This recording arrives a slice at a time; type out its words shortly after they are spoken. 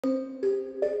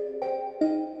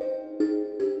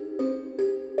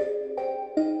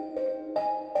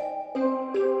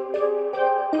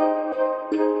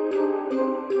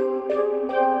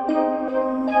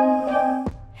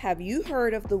Have you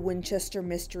heard of the Winchester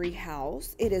Mystery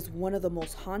House? It is one of the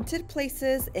most haunted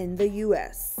places in the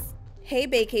US. Hey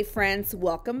vacay friends,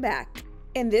 welcome back.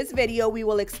 In this video, we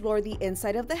will explore the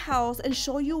inside of the house and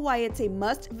show you why it's a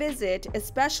must visit,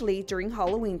 especially during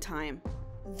Halloween time.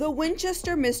 The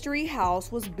Winchester Mystery House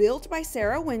was built by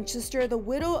Sarah Winchester, the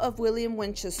widow of William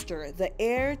Winchester, the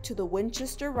heir to the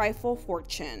Winchester rifle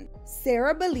fortune.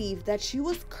 Sarah believed that she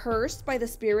was cursed by the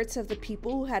spirits of the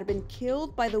people who had been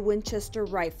killed by the Winchester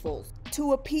rifles.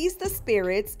 To appease the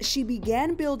spirits, she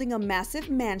began building a massive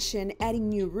mansion, adding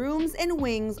new rooms and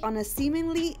wings on a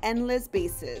seemingly endless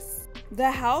basis. The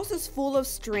house is full of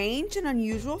strange and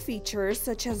unusual features,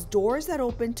 such as doors that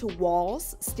open to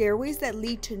walls, stairways that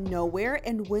lead to nowhere,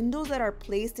 and windows that are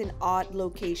placed in odd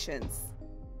locations.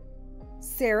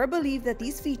 Sarah believed that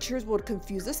these features would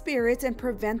confuse the spirits and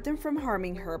prevent them from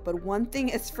harming her, but one thing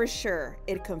is for sure,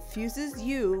 it confuses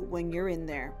you when you're in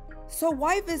there. So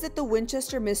why visit the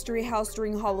Winchester Mystery House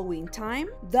during Halloween time?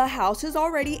 The house is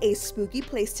already a spooky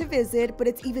place to visit, but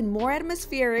it's even more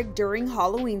atmospheric during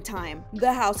Halloween time.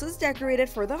 The house is decorated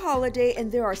for the holiday and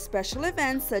there are special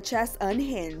events such as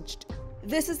Unhinged.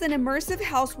 This is an immersive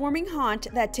housewarming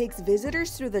haunt that takes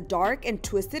visitors through the dark and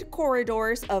twisted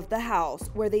corridors of the house,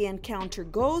 where they encounter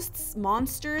ghosts,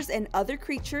 monsters, and other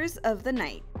creatures of the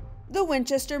night. The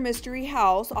Winchester Mystery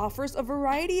House offers a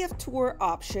variety of tour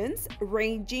options,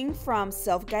 ranging from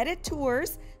self-guided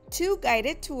tours to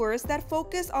guided tours that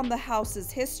focus on the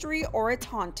house's history or its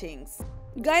hauntings.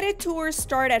 Guided tours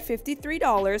start at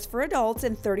 $53 for adults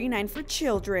and $39 for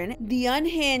children. The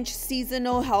Unhinged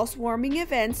seasonal housewarming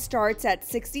event starts at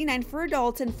 $69 for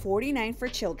adults and $49 for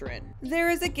children. There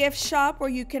is a gift shop where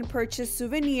you can purchase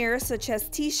souvenirs such as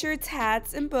t-shirts,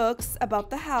 hats, and books about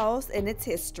the house and its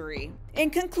history. In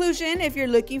conclusion, if you're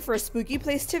looking for a spooky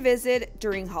place to visit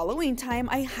during Halloween time,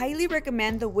 I highly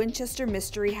recommend the Winchester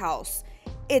Mystery House.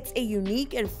 It's a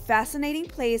unique and fascinating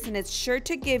place and it's sure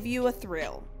to give you a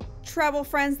thrill. Travel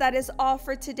friends, that is all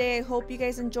for today. I hope you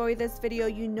guys enjoyed this video.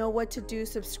 You know what to do.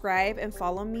 Subscribe and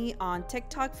follow me on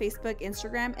TikTok, Facebook,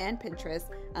 Instagram, and Pinterest.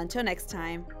 Until next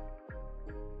time.